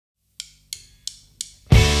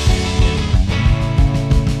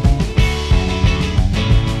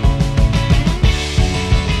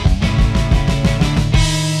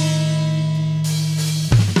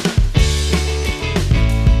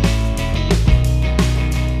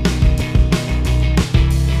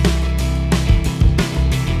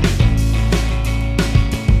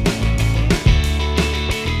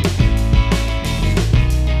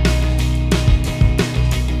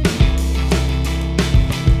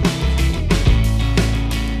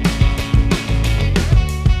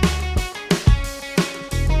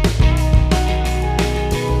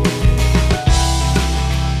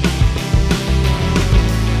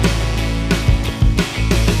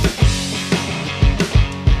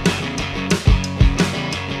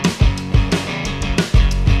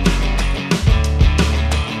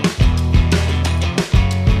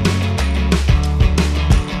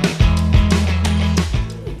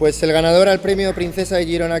Pues el ganador al premio Princesa de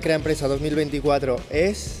Girona Crea Empresa 2024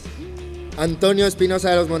 es Antonio Espinosa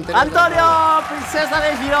de los Monteros. ¡Antonio, Princesa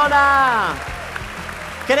de Girona!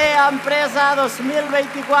 Crea Empresa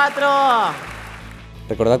 2024.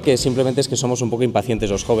 Recordad que simplemente es que somos un poco impacientes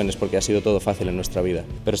los jóvenes porque ha sido todo fácil en nuestra vida.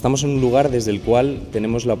 Pero estamos en un lugar desde el cual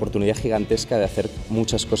tenemos la oportunidad gigantesca de hacer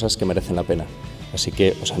muchas cosas que merecen la pena. Así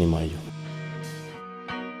que os animo a ello.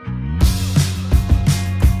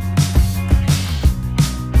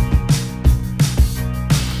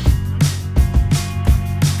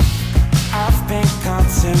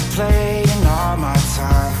 Contemplating all my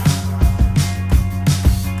time.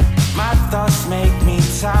 My thoughts make me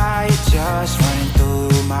tired, just running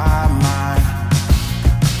through my mind.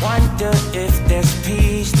 Wonder if there's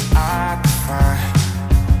peace that I could find,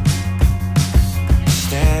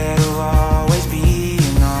 instead of always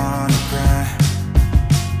being on the ground.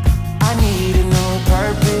 I need a new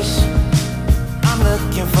purpose, I'm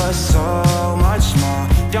looking for so much more.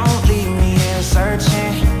 Don't leave me here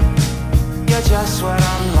searching, you're just what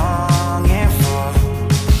I'm longing for.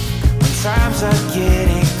 When times are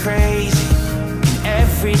getting crazy and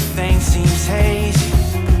everything seems hazy,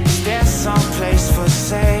 is there some place for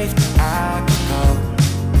safety I can go?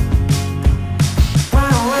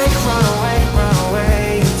 Run away, run away, run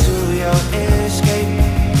away into your escape.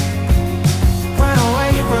 Run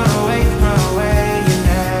away, run away, run away, you're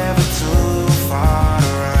never too far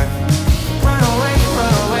to run. Run away,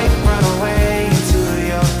 run away, run away into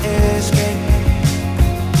your escape.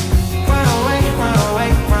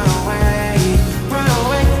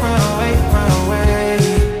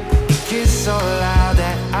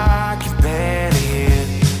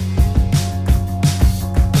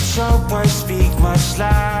 Your words speak much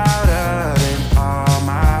louder